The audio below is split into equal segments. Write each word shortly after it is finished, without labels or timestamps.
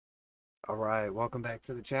Alright, welcome back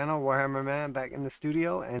to the channel. Warhammer Man back in the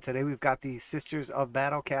studio, and today we've got the Sisters of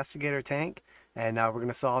Battle Castigator tank, and we're going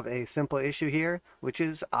to solve a simple issue here, which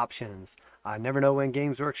is options. I never know when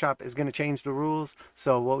Games Workshop is going to change the rules,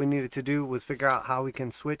 so what we needed to do was figure out how we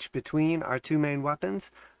can switch between our two main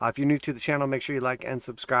weapons. If you're new to the channel, make sure you like and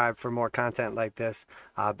subscribe for more content like this,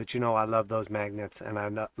 but you know I love those magnets, and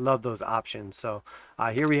I love those options. So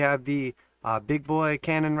here we have the big boy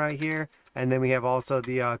cannon right here, and then we have also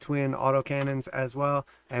the twin autocannons as well,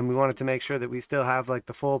 and we wanted to make sure that we still have like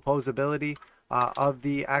the full posability of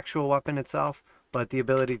the actual weapon itself, but the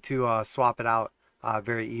ability to swap it out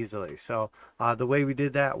very easily. So the way we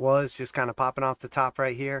did that was just kind of popping off the top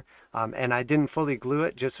right here, and I didn't fully glue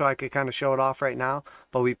it just so I could kind of show it off right now,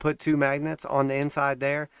 but we put two magnets on the inside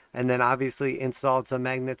there, and then obviously installed some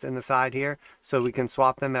magnets in the side here so we can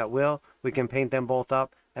swap them at will. We can paint them both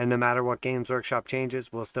up, and no matter what Games Workshop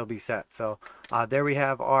changes, we'll still be set. So there we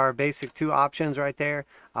have our basic two options right there.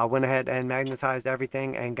 Went ahead and magnetized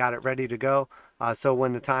everything and got it ready to go. So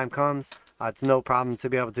when the time comes, it's no problem to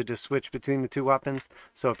be able to just switch between the two weapons.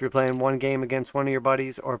 So if you're playing one game against one of your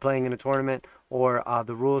buddies, or playing in a tournament, or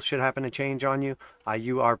the rules should happen to change on you,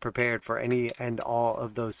 you are prepared for any and all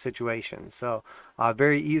of those situations. So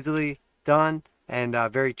very easily done, and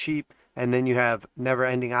very cheap. And then you have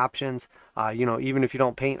never-ending options. Even if you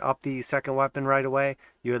don't paint up the second weapon right away,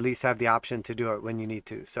 you at least have the option to do it when you need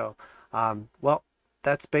to. So, well,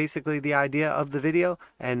 that's basically the idea of the video.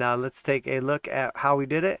 And let's take a look at how we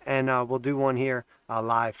did it, and we'll do one here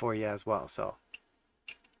live for you as well. So.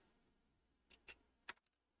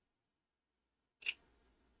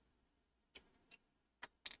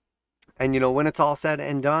 And when it's all said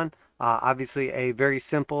and done, obviously a very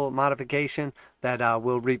simple modification that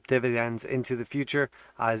will reap dividends into the future,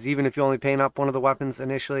 is even if you only paint up one of the weapons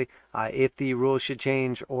initially, if the rules should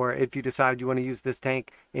change, or if you decide you want to use this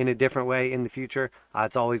tank in a different way in the future,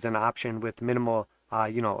 it's always an option with minimal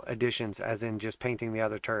additions, as in just painting the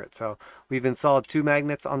other turret. So we've installed two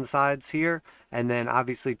magnets on the sides here, and then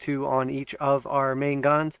obviously two on each of our main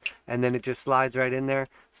guns, and then it just slides right in there,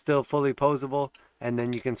 still fully posable, and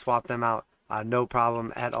then you can swap them out no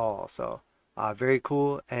problem at all. So very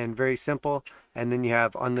cool and very simple, and then you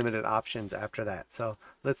have unlimited options after that. So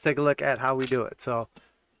let's take a look at how we do it. So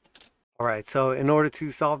alright, so in order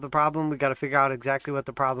to solve the problem, we got to figure out exactly what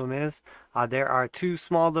the problem is. There are two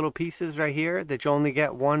small little pieces right here that you only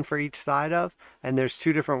get one for each side of, and there's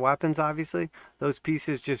two different weapons obviously. Those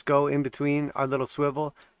pieces just go in between our little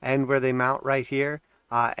swivel and where they mount right here.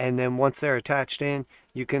 And then once they're attached in,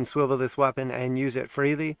 you can swivel this weapon and use it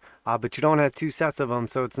freely, but you don't have two sets of them,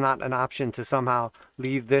 so it's not an option to somehow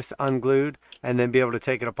leave this unglued and then be able to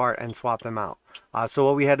take it apart and swap them out. So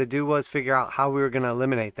what we had to do was figure out how we were going to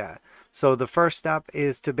eliminate that. So the first step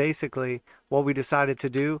is to basically, what we decided to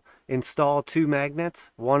do, install two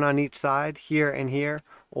magnets, one on each side, here and here,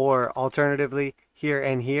 or alternatively here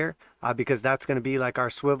and here, because that's going to be like our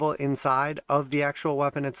swivel inside of the actual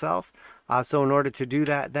weapon itself. So in order to do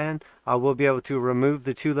that, then we'll be able to remove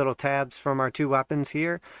the two little tabs from our two weapons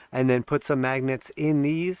here, and then put some magnets in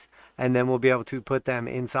these, and then we'll be able to put them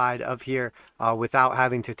inside of here without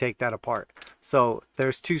having to take that apart. So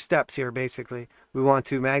there's two steps here basically. We want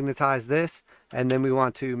to magnetize this, and then we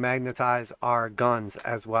want to magnetize our guns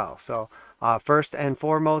as well. So first and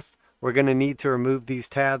foremost, we're going to need to remove these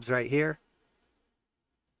tabs right here,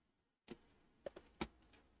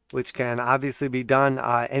 which can obviously be done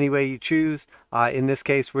any way you choose. In this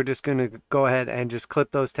case, we're just going to go ahead and just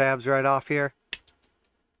clip those tabs right off here.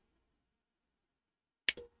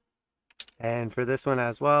 And for this one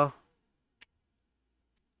as well.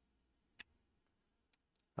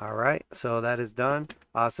 All right, so that is done.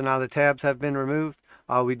 So now the tabs have been removed.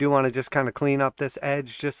 We do want to just kind of clean up this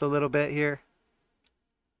edge just a little bit here.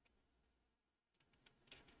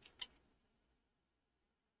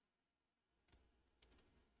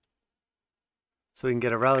 So we can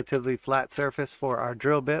get a relatively flat surface for our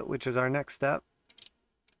drill bit, which is our next step.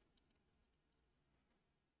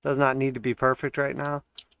 Does not need to be perfect right now.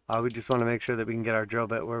 We just want to make sure that we can get our drill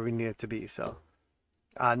bit where we need it to be. So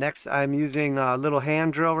next, I'm using a little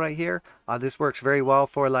hand drill right here. This works very well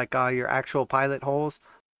for like your actual pilot holes.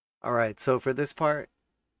 All right, so for this part,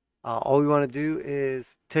 all we want to do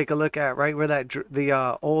is take a look at right where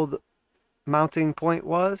the old mounting point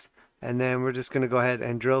was, and then we're just going to go ahead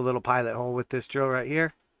and drill a little pilot hole with this drill right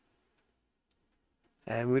here.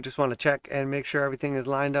 And we just want to check and make sure everything is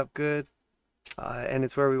lined up good, and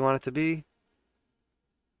it's where we want it to be.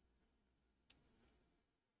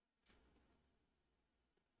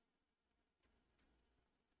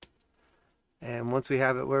 And once we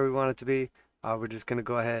have it where we want it to be, we're just going to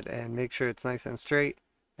go ahead and make sure it's nice and straight,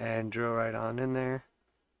 and drill right on in there.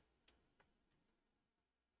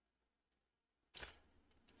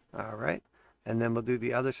 All right, and then we'll do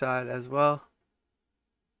the other side as well.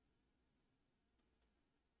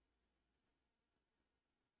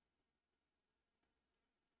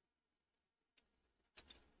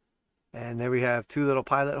 And there we have two little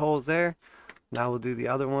pilot holes there. Now we'll do the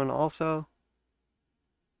other one also.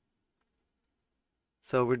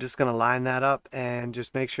 So we're just going to line that up and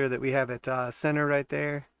just make sure that we have it centered right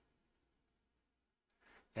there.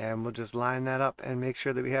 And we'll just line that up and make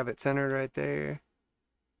sure that we have it centered right there.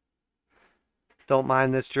 Don't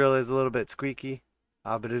mind this drill is a little bit squeaky,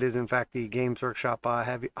 but it is in fact the Games Workshop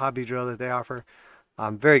hobby drill that they offer.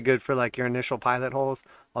 Very good for like your initial pilot holes,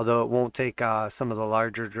 although it won't take some of the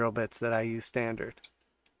larger drill bits that I use standard.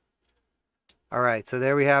 Alright, so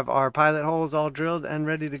there we have our pilot holes all drilled and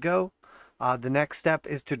ready to go. The next step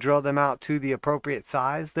is to drill them out to the appropriate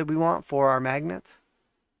size that we want for our magnet.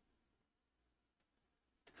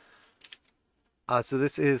 So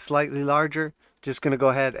this is slightly larger. Just going to go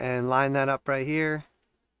ahead and line that up right here.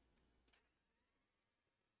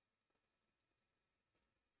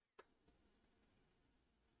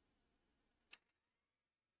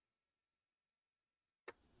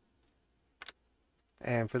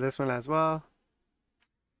 And for this one as well.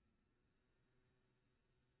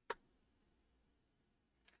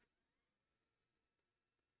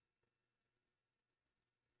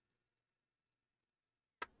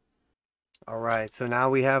 Alright, so now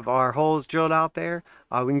we have our holes drilled out there.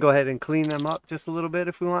 We can go ahead and clean them up just a little bit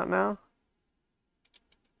if we want now.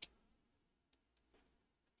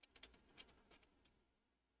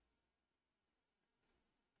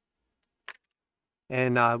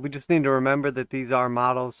 And we just need to remember that these are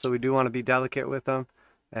models, so we do want to be delicate with them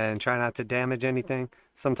and try not to damage anything.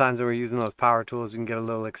 Sometimes when we're using those power tools, you can get a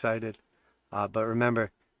little excited. But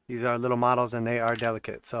remember, these are little models and they are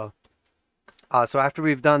delicate. So after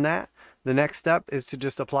we've done that, the next step is to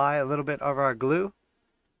just apply a little bit of our glue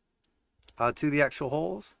to the actual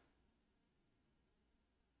holes.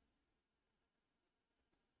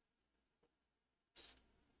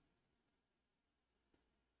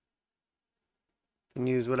 You can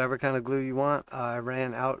use whatever kind of glue you want. I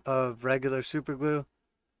ran out of regular super glue.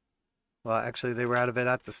 Well, actually they were out of it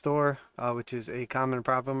at the store, which is a common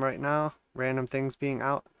problem right now, random things being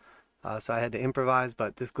out. So I had to improvise,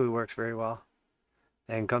 but this glue works very well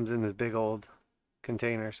and comes in this big old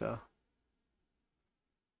container. So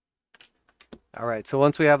alright, so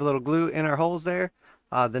once we have a little glue in our holes there,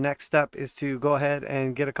 the next step is to go ahead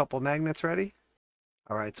and get a couple magnets ready.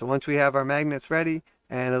 Alright, so once we have our magnets ready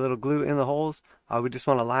and a little glue in the holes, we just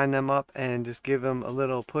want to line them up and just give them a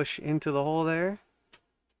little push into the hole there.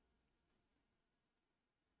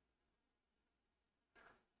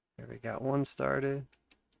 There we got one started.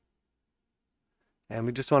 And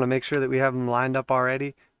we just want to make sure that we have them lined up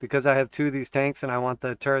already. Because I have two of these tanks and I want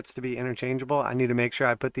the turrets to be interchangeable, I need to make sure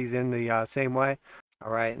I put these in the same way.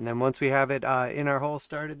 Alright, and then once we have it in our hole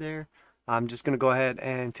started there, I'm just going to go ahead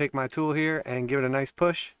and take my tool here and give it a nice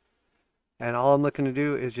push. And all I'm looking to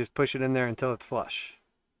do is just push it in there until it's flush.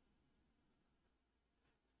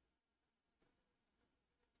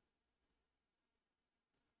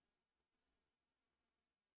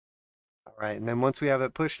 Alright, and then once we have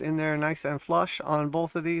it pushed in there nice and flush on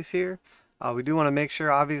both of these here, we do want to make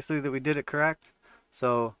sure obviously that we did it correct.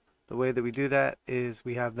 So the way that we do that is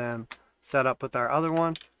we have them set up with our other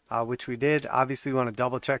one, which we did. Obviously we want to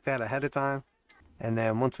double check that ahead of time. And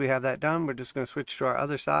then once we have that done, we're just going to switch to our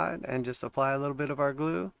other side and just apply a little bit of our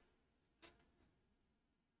glue.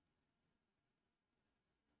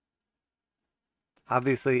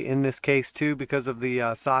 Obviously in this case too, because of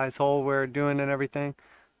the size hole we're doing and everything,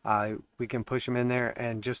 we can push them in there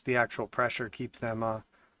and just the actual pressure keeps them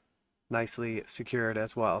nicely secured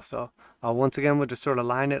as well. So once again, we'll just sort of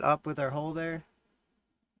line it up with our hole there.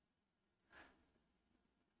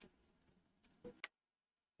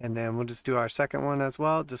 And then we'll just do our second one as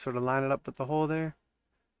well, just sort of line it up with the hole there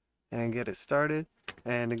and get it started.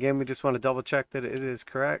 And again, we just want to double check that it is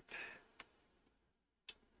correct.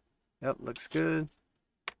 Yep, looks good.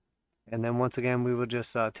 And then once again, we will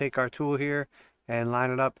just take our tool here and line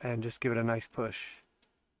it up and just give it a nice push.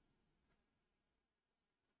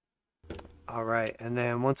 Alright, and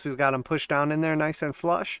then once we've got them pushed down in there nice and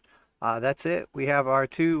flush, that's it. We have our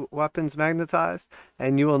two weapons magnetized,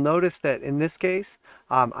 and you will notice that in this case,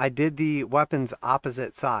 I did the weapons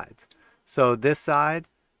opposite sides. So this side,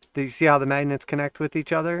 do you see how the magnets connect with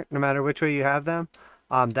each other, no matter which way you have them?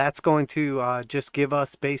 That's going to just give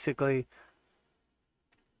us basically,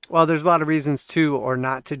 well, there's a lot of reasons to or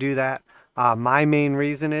not to do that. My main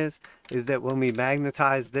reason is is that when we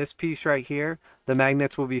magnetize this piece right here, the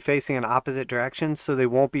magnets will be facing in opposite directions, so they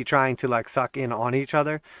won't be trying to like suck in on each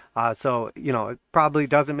other. So, you know, it probably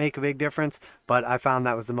doesn't make a big difference, but I found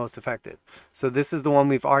that was the most effective. So this is the one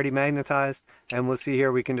we've already magnetized, and we'll see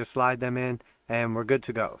here we can just slide them in and we're good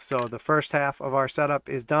to go. So the first half of our setup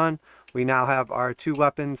is done. We now have our 2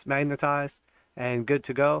 weapons magnetized and good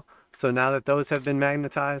to go. So now that those have been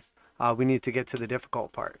magnetized, we need to get to the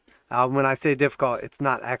difficult part. When I say difficult, it's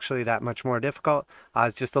not actually that much more difficult.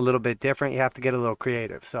 It's just a little bit different. You have to get a little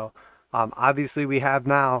creative. So obviously we have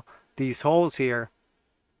now these holes here,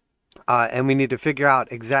 and we need to figure out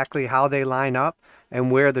exactly how they line up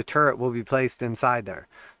and where the turret will be placed inside there.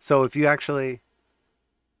 So if you actually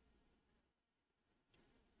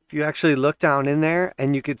look down in there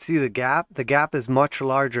and you could see the gap is much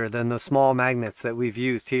larger than the small magnets that we've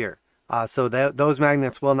used here. So those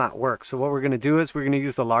magnets will not work. So what we're going to do is we're going to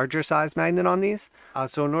use a larger size magnet on these.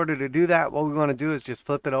 So in order to do that, what we want to do is just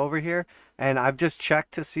flip it over here. And I've just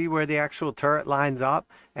checked to see where the actual turret lines up.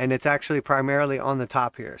 And it's actually primarily on the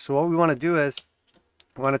top here. So what we want to do is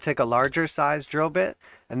we want to take a larger size drill bit.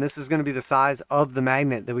 And this is going to be the size of the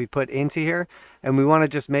magnet that we put into here. And we want to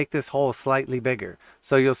just make this hole slightly bigger.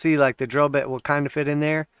 So you'll see like the drill bit will kind of fit in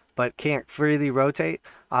there, but can't freely rotate.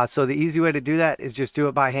 So the easy way to do that is just do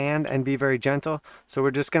it by hand and be very gentle. So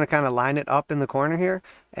we're just going to kind of line it up in the corner here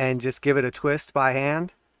and just give it a twist by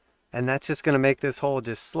hand. And that's just going to make this hole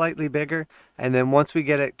just slightly bigger. And then once we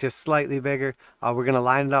get it just slightly bigger, we're going to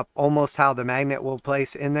line it up almost how the magnet will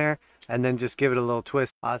place in there and then just give it a little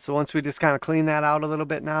twist. So once we just kind of clean that out a little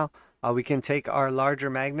bit now, we can take our larger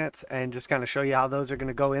magnets and just kind of show you how those are going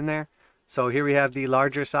to go in there. So here we have the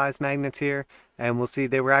larger size magnets here, and we'll see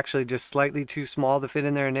they were actually just slightly too small to fit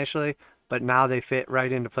in there initially, but now they fit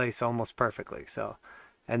right into place almost perfectly. So,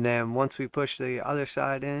 and then once we push the other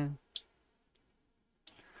side in,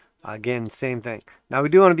 again, same thing. Now we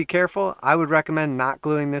do want to be careful. I would recommend not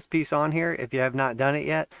gluing this piece on here if you have not done it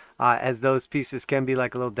yet, as those pieces can be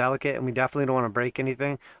like a little delicate, and we definitely don't want to break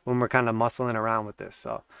anything when we're kind of muscling around with this.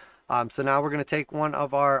 So, so now we're going to take one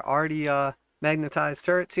of our already magnetized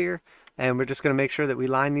turrets here, and we're just going to make sure that we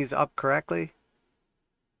line these up correctly,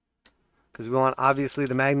 because we want obviously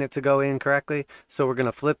the magnet to go in correctly. So we're going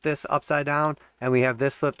to flip this upside down, and we have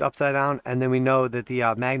this flipped upside down, and then we know that the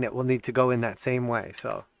magnet will need to go in that same way.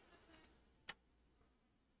 So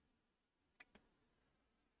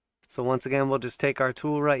once again, we'll just take our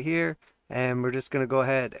tool right here, and we're just going to go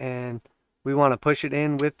ahead and we want to push it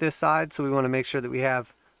in with this side. So we want to make sure that we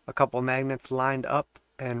have a couple magnets lined up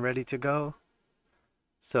and ready to go.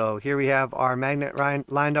 So here we have our magnet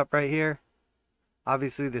lined up right here.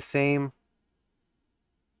 Obviously the same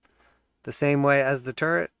way as the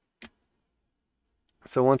turret.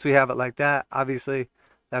 So once we have it like that, obviously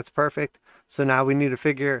that's perfect. So now we need to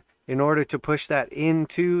figure, in order to push that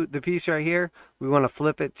into the piece right here, we want to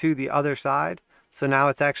flip it to the other side. So now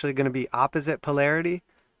it's actually going to be opposite polarity.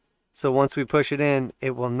 So once we push it in,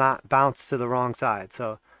 it will not bounce to the wrong side.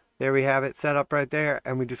 So there we have it set up right there,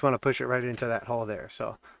 and we just want to push it right into that hole there.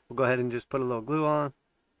 So we'll go ahead and just put a little glue on.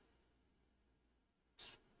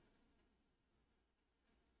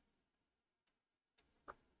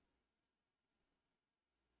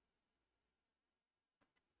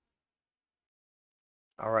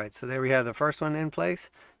 Alright, so there we have the first one in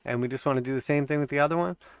place, and we just want to do the same thing with the other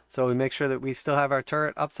one. So we make sure that we still have our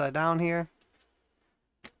turret upside down here.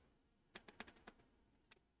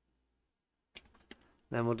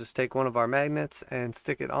 Then we'll just take one of our magnets and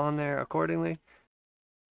stick it on there accordingly.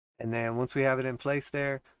 And then once we have it in place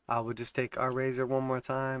there, we'll just take our razor one more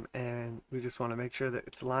time, and we just want to make sure that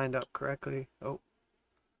it's lined up correctly. Oh,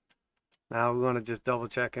 now we want to just double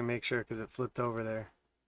check and make sure, because it flipped over there.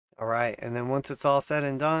 Alright, and then once it's all said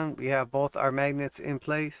and done, we have both our magnets in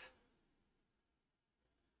place.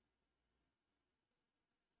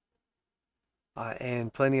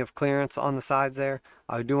 And plenty of clearance on the sides there.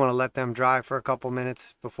 I do want to let them dry for a couple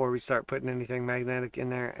minutes before we start putting anything magnetic in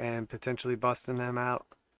there and potentially busting them out.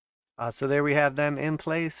 So there we have them in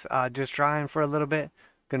place, just drying for a little bit.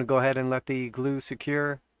 Gonna go ahead and let the glue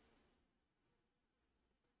secure.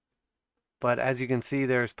 But as you can see,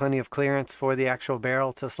 there's plenty of clearance for the actual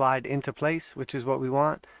barrel to slide into place, which is what we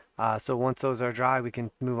want. So once those are dry, we can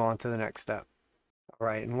move on to the next step.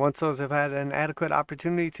 Alright, and once those have had an adequate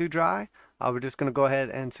opportunity to dry, we're just going to go ahead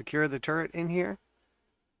and secure the turret in here.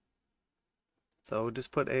 So we'll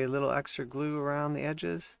just put a little extra glue around the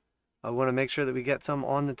edges. I want to make sure that we get some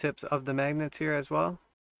on the tips of the magnets here as well.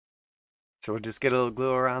 So we'll just get a little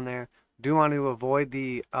glue around there. Do want to avoid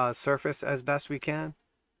the surface as best we can.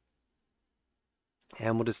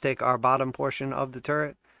 And we'll just take our bottom portion of the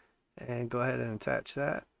turret and go ahead and attach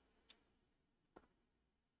that.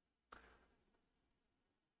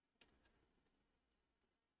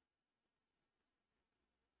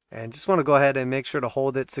 And just want to go ahead and make sure to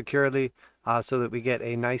hold it securely so that we get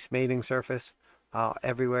a nice mating surface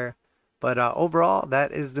everywhere. But overall,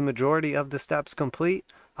 that is the majority of the steps complete.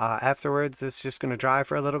 Afterwards, this is just going to dry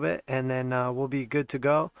for a little bit, and then we'll be good to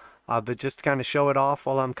go. But just to kind of show it off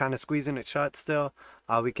while I'm kind of squeezing it shut still,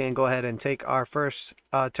 we can go ahead and take our first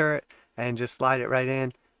turret and just slide it right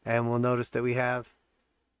in, and we'll notice that we have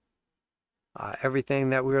everything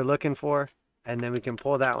that we were looking for. And then we can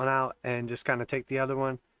pull that one out and just kind of take the other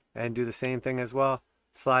one and do the same thing as well.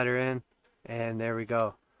 Slide her in, and there we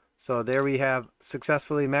go. So there we have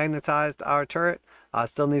successfully magnetized our turret.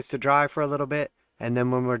 Still needs to dry for a little bit, and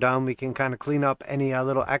then when we're done, we can kind of clean up any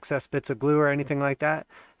little excess bits of glue or anything like that,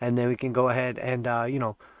 and then we can go ahead and you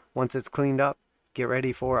know, once it's cleaned up, get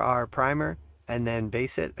ready for our primer and then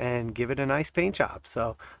base it and give it a nice paint job.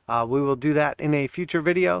 So we will do that in a future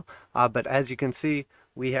video, but as you can see,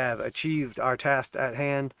 we have achieved our task at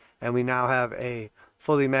hand, and we now have a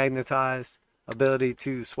fully magnetized ability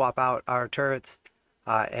to swap out our turrets,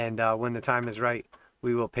 and when the time is right,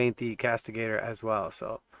 we will paint the Castigator as well.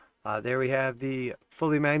 So there we have the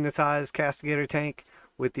fully magnetized Castigator tank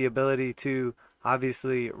with the ability to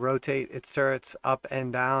obviously rotate its turrets up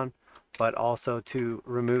and down, but also to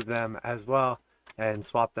remove them as well and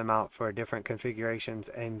swap them out for different configurations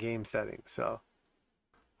and game settings.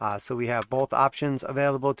 So we have both options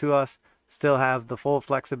available to us, still have the full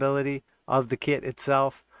flexibility of the kit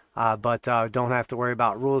itself, but don't have to worry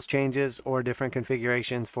about rules changes or different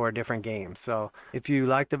configurations for different games. So if you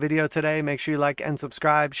liked the video today, make sure you like and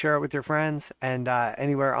subscribe, share it with your friends, and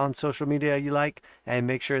anywhere on social media you like, and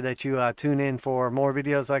make sure that you tune in for more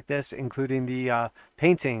videos like this, including the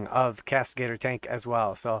painting of Castigator tank as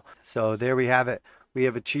well. So there we have it. We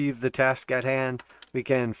have achieved the task at hand. We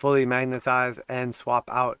can fully magnetize and swap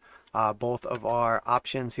out both of our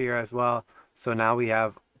options here as well. So now we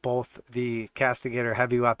have both the Castigator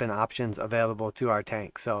heavy weapon options available to our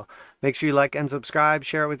tank. So make sure you like and subscribe,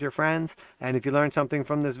 share it with your friends, and if you learned something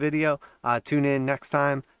from this video, tune in next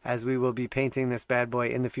time as we will be painting this bad boy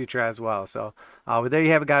in the future as well. So there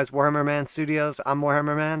you have it, guys. Warhammer Man Studios. I'm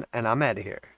Warhammer Man, and I'm out of here.